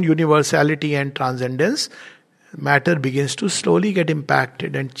its own universality and transcendence, matter begins to slowly get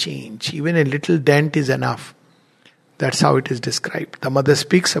impacted and change. Even a little dent is enough. That's how it is described. The mother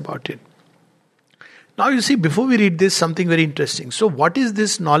speaks about it. Now you see, before we read this, something very interesting. So what is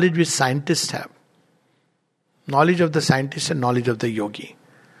this knowledge which scientists have? Knowledge of the scientist and knowledge of the yogi.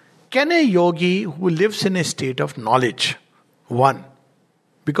 Can a yogi who lives in a state of knowledge, one,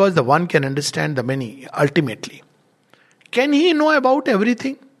 because the one can understand the many ultimately, can he know about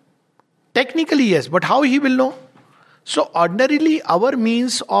everything? Technically yes, but how he will know? So ordinarily our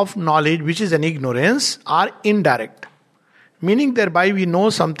means of knowledge, which is an ignorance, are indirect. Meaning thereby we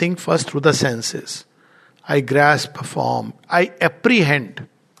know something first through the senses. I grasp a form, I apprehend.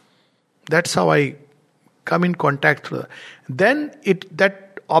 That's how I come in contact through. Then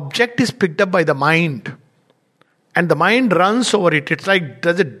that object is picked up by the mind. And the mind runs over it. It's like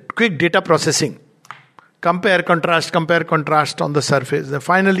does a quick data processing. Compare, contrast on the surface. Then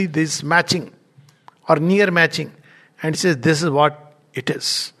finally this matching or near matching. And it says this is what it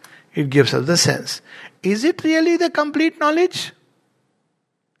is. It gives us the sense. Is it really the complete knowledge?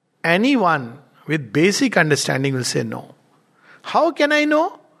 Anyone with basic understanding will say no. How can I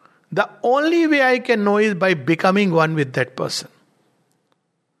know? The only way I can know is by becoming one with that person.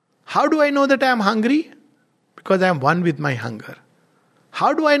 How do I know that I am hungry? Because I am one with my hunger.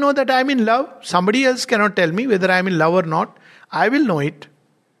 How do I know that I am in love? Somebody else cannot tell me whether I am in love or not. I will know it.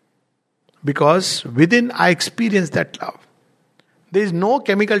 Because within I experience that love. There is no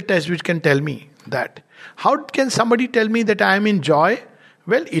chemical test which can tell me that. How can somebody tell me that I am in joy?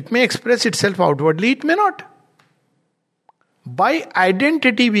 Well, it may express itself outwardly, it may not. By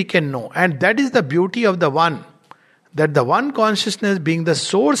identity we can know, and that is the beauty of the one. That the one consciousness being the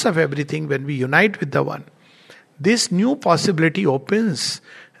source of everything, when we unite with the one, this new possibility opens,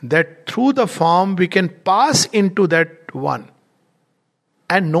 that through the form we can pass into that one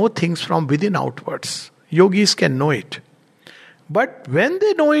and know things from within outwards. Yogis can know it. But when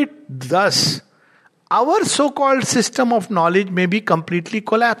they know it thus, our so-called system of knowledge may be completely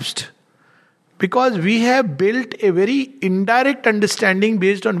collapsed. Because we have built a very indirect understanding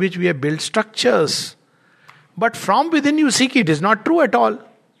based on which we have built structures. But from within you seek it is not true at all.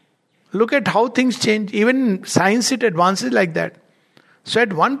 Look at how things change. Even science, it advances like that. So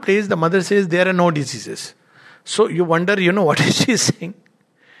at one place the mother says there are no diseases. So you wonder, what is she saying?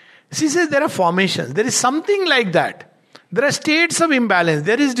 She says there are formations. There is something like that. There are states of imbalance.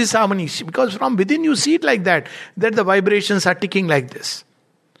 There is disharmony. Because from within you see it like that the vibrations are ticking like this.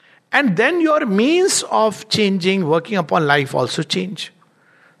 And then your means of changing, working upon life also change.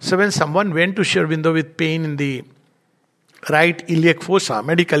 So when someone went to Sri Aurobindo with pain in the right iliac fossa,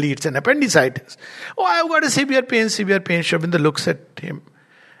 medically it's an appendicitis. Oh, I've got a severe pain. Sri Aurobindo looks at him.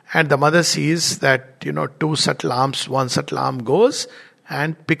 And the mother sees that, two subtle arms, one subtle arm goes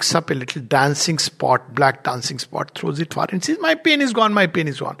and picks up a little dancing spot, black dancing spot, throws it far and says, my pain is gone.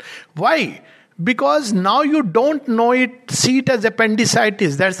 Why? Because now you don't know it, see it as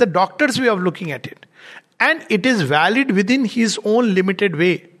appendicitis. That's the doctor's way of looking at it. And it is valid within his own limited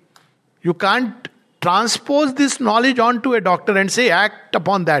way. You can't transpose this knowledge onto a doctor and say, act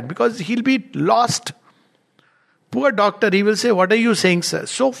upon that, because he'll be lost. Poor doctor, he will say, what are you saying, sir?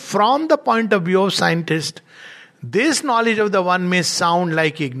 So from the point of view of scientist, this knowledge of the one may sound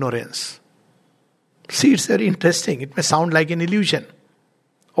like ignorance. See, it's very interesting. It may sound like an illusion.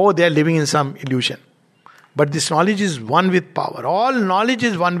 Oh, they are living in some illusion. But this knowledge is one with power. All knowledge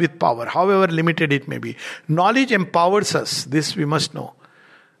is one with power, however limited it may be. Knowledge empowers us. This we must know.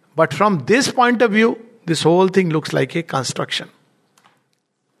 But from this point of view, this whole thing looks like a construction.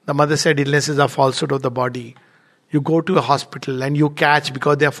 The mother said illnesses are falsehood of the body. You go to a hospital and you catch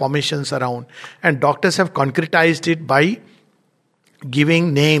because there are formations around. And doctors have concretized it by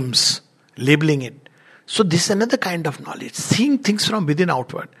giving names, labeling it. So this is another kind of knowledge, seeing things from within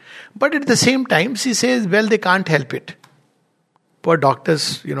outward. But at the same time, she says, well, they can't help it. Poor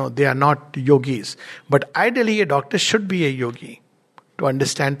doctors, they are not yogis. But ideally, a doctor should be a yogi to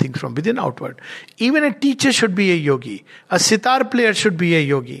understand things from within outward. Even a teacher should be a yogi. A sitar player should be a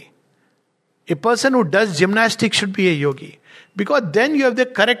yogi. A person who does gymnastics should be a yogi. Because then you have the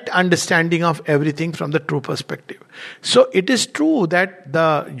correct understanding of everything from the true perspective. So it is true that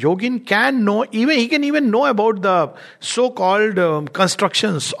the yogin can know, he can even know about the so-called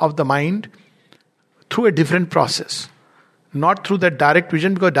constructions of the mind through a different process. Not through that direct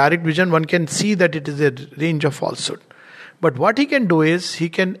vision, because direct vision one can see that it is a range of falsehood. But what he can do is, he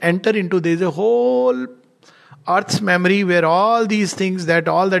can enter into, there is a whole Earth's memory where all these things, that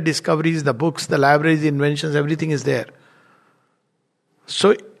all the discoveries, the books, the libraries, the inventions, everything is there.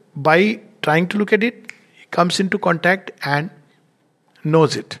 So by trying to look at it, he comes into contact and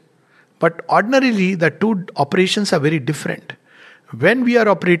knows it. But ordinarily, the two operations are very different. When we are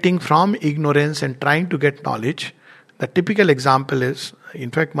operating from ignorance and trying to get knowledge, the typical example is,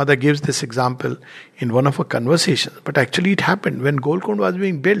 in fact, Mother gives this example in one of her conversations, but actually it happened when Golconda was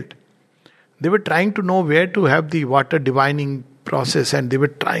being built. They were trying to know where to have the water divining process, and they were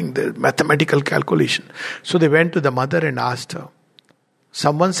trying the mathematical calculation. So they went to the mother and asked her.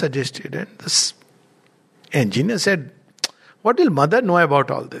 Someone suggested, and this engineer said, what will mother know about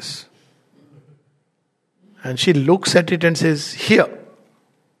all this? And she looks at it and says, here.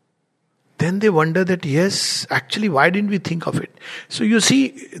 Then they wonder that, yes, actually, why didn't we think of it? So you see,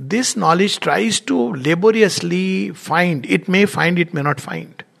 this knowledge tries to laboriously find. It may find, it may not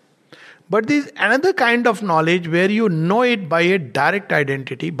find. But there is another kind of knowledge where you know it by a direct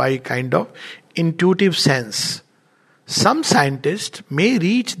identity, by a kind of intuitive sense. Some scientists may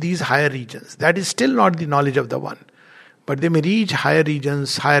reach these higher regions. That is still not the knowledge of the one. But they may reach higher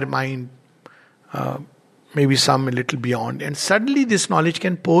regions, higher mind, maybe some a little beyond. And suddenly this knowledge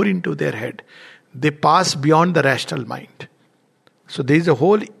can pour into their head. They pass beyond the rational mind. So there is a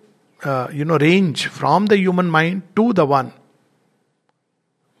whole, range from the human mind to the one.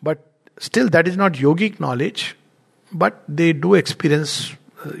 But Still, that is not yogic knowledge, but they do experience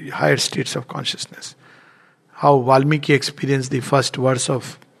higher states of consciousness. How Valmiki experienced the first verse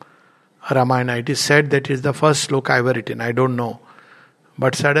of Ramayana. It is said that it is the first sloka ever written. I don't know.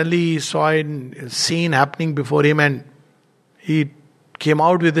 But suddenly he saw a scene happening before him and he came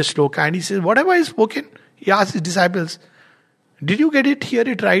out with the sloka and he says, "What have I spoken?" He asked his disciples, "Did you get it, hear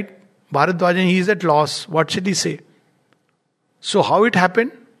it right?" Bharadwajan, he is at loss. What should he say? So how it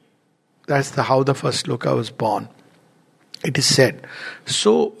happened? That's how the first sloka was born. It is said.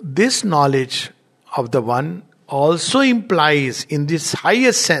 So this knowledge of the one also implies in this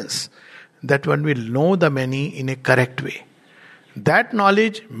highest sense that one will know the many in a correct way. That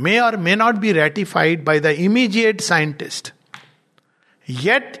knowledge may or may not be ratified by the immediate scientist.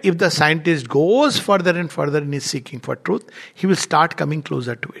 Yet, if the scientist goes further and further in his seeking for truth, he will start coming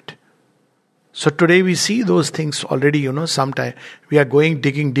closer to it. So today we see those things already, sometime we are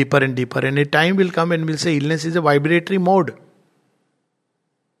digging deeper and deeper, and a time will come and we'll say illness is a vibratory mode.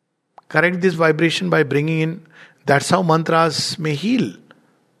 Correct this vibration by bringing in, that's how mantras may heal.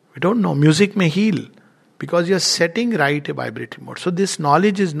 We don't know, music may heal. Because you are setting right a vibratory mode. So this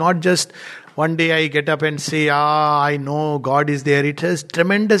knowledge is not just one day I get up and say, I know God is there. It has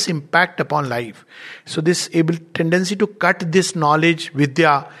tremendous impact upon life. So this tendency to cut this knowledge,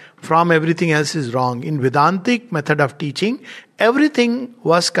 vidya, from everything else is wrong. In Vedantic method of teaching, everything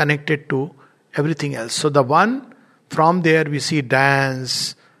was connected to everything else. So the one, from there we see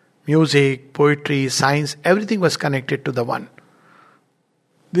dance, music, poetry, science, everything was connected to the one.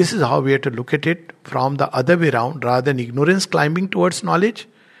 This is how we have to look at it from the other way around, rather than ignorance climbing towards knowledge.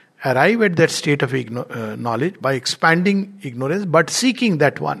 Arrive at that state of knowledge by expanding ignorance, but seeking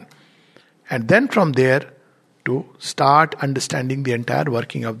that one. And then from there to start understanding the entire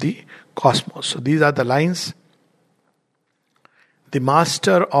working of the cosmos. So these are the lines. The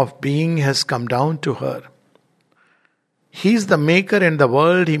master of being has come down to her. He is the maker and the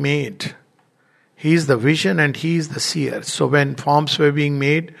world he made. He is the vision and he is the seer. So when forms were being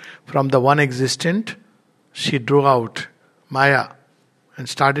made from the one existent, she drew out Maya and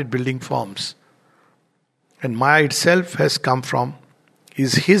started building forms. And Maya itself has come from,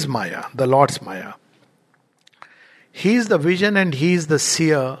 is his Maya, the Lord's Maya. He is the vision and he is the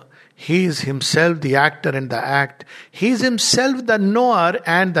seer. He is himself the actor and the act. He is himself the knower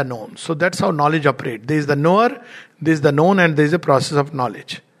and the known. So that's how knowledge operates. There is the knower, there is the known, and there is a process of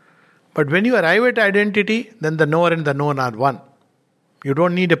knowledge. But when you arrive at identity, then the knower and the known are one. You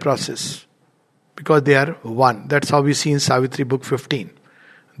don't need a process because they are one. That's how we see in Savitri book 15.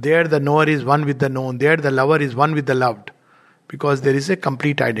 There the knower is one with the known. There the lover is one with the loved. Because there is a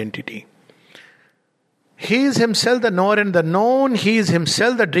complete identity. He is himself the knower and the known. He is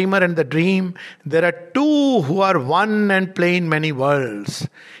himself the dreamer and the dream. There are two who are one and play in many worlds.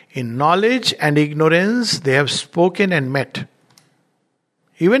 In knowledge and ignorance, they have spoken and met.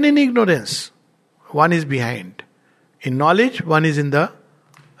 Even in ignorance, one is behind. In knowledge, one is in the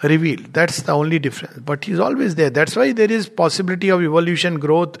revealed. That's the only difference. But he's always there. That's why there is possibility of evolution,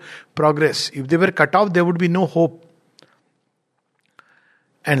 growth, progress. If they were cut off, there would be no hope.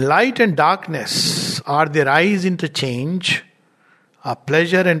 And light and darkness are their eyes interchange.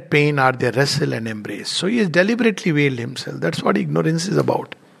 Pleasure and pain are their wrestle and embrace. So he has deliberately veiled himself. That's what ignorance is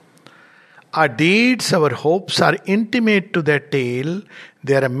about. Our deeds, our hopes are intimate to their tale.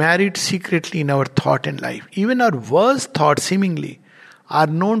 They are married secretly in our thought and life. Even our worst thoughts seemingly are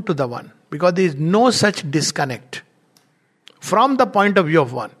known to the one. Because there is no such disconnect. From the point of view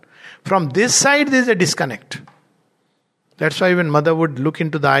of one. From this side there is a disconnect. That's why when mother would look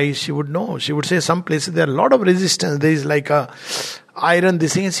into the eyes, she would know. She would say some places there are a lot of resistance. There is like a iron,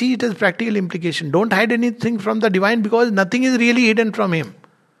 this thing. See, it has practical implication. Don't hide anything from the divine because nothing is really hidden from him.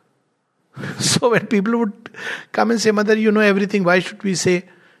 So when people would come and say, Mother, you know everything, why should we say?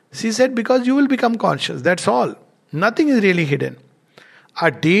 She said, because you will become conscious, that's all. Nothing is really hidden. Our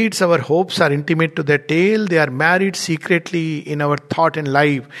deeds, our hopes are intimate to their tale. They are married secretly in our thought and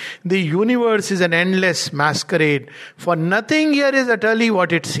life. The universe is an endless masquerade. For nothing here is utterly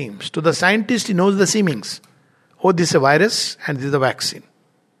what it seems. To the scientist, he knows the seemings. Oh, this is a virus and this is a vaccine.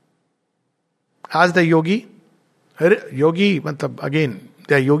 Ask the yogi. Yogi, again,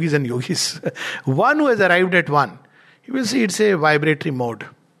 there are yogis and yogis. One who has arrived at one, he will see it's a vibratory mode.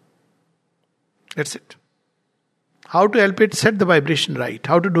 That's it. How to help it? Set the vibration right.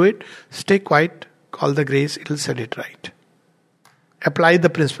 How to do it? Stay quiet, call the grace, it will set it right. Apply the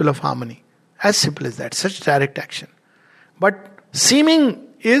principle of harmony. As simple as that. Such direct action. But seeming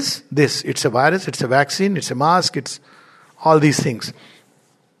is this. It's a virus, it's a vaccine, it's a mask, it's all these things.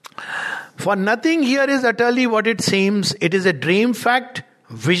 For nothing here is utterly what it seems. It is a dream fact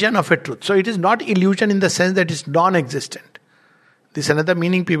vision of a truth. So it is not illusion in the sense that it's non-existent. This is another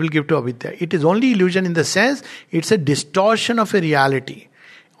meaning people give to avidya. It is only illusion in the sense it's a distortion of a reality,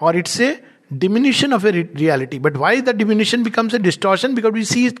 or it's a diminution of a reality. But why the diminution becomes a distortion? Because we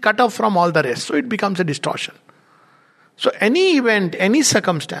see it cut off from all the rest, so it becomes a distortion. So any event, any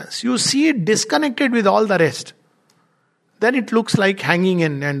circumstance, you see it disconnected with all the rest, then it looks like hanging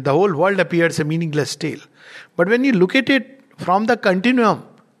in, and the whole world appears a meaningless tale. But when you look at it from the continuum,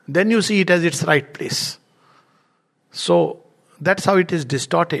 then you see it as its right place. So that's how it is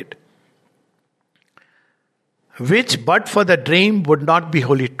distorted. Which but for the dream would not be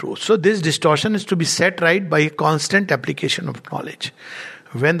wholly true. So this distortion is to be set right by a constant application of knowledge.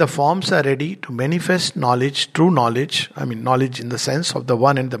 When the forms are ready to manifest knowledge, true knowledge, knowledge in the sense of the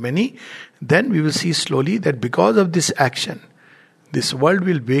one and the many, then we will see slowly that because of this action, this world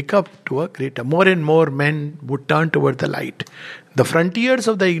will wake up to a greater. More and more men would turn toward the light. The frontiers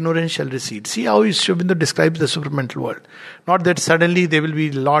of the ignorance shall recede. See how Sri Aurobindo describes the supramental world. Not that suddenly there will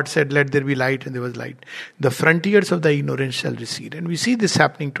be, Lord said, let there be light, and there was light. The frontiers of the ignorance shall recede. And we see this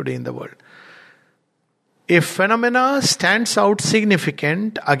happening today in the world. If phenomena stands out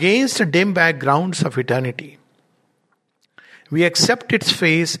significant against the dim backgrounds of eternity, we accept its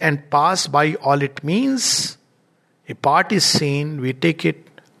face and pass by all it means. A part is seen, we take it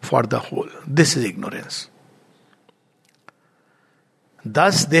for the whole. This is ignorance.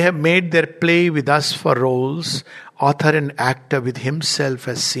 Thus they have made their play with us for roles. Author and actor with himself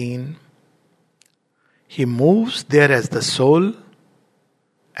as seen. He moves there as the soul,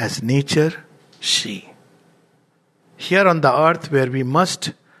 as nature, she. Here on the earth where we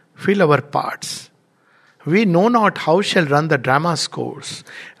must fill our parts, we know not how shall run the drama's course.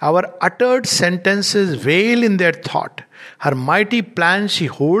 Our uttered sentences veil in their thought. Her mighty plans she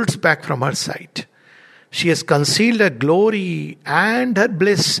holds back from her sight. She has concealed her glory and her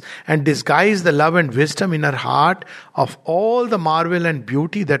bliss, and disguised the love and wisdom in her heart of all the marvel and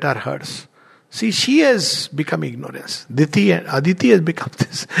beauty that are hers. See, she has become ignorance. Aditi has become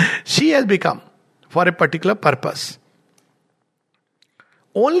this. She has become for a particular purpose.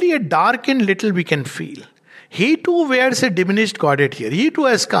 Only a darkened little we can feel. He too wears a diminished Godhead here. He too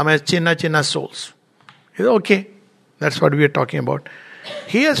has come as Chinna souls. Okay, that's what we are talking about.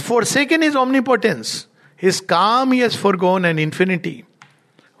 He has forsaken his omnipotence. His calm he has forgone and infinity.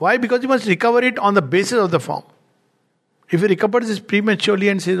 Why? Because he must recover it on the basis of the form. If he recovers this prematurely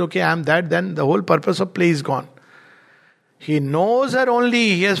and says, okay, I am that, then the whole purpose of play is gone. He knows her only,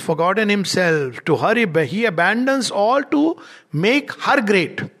 he has forgotten himself. To her he abandons all to make her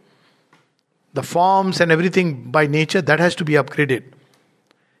great. The forms and everything by nature, that has to be upgraded.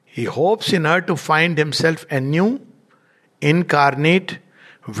 He hopes in her to find himself anew, incarnate,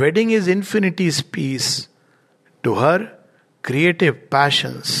 wedding his infinity's peace. To her, creative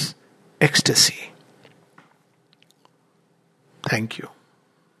passions, ecstasy. Thank you.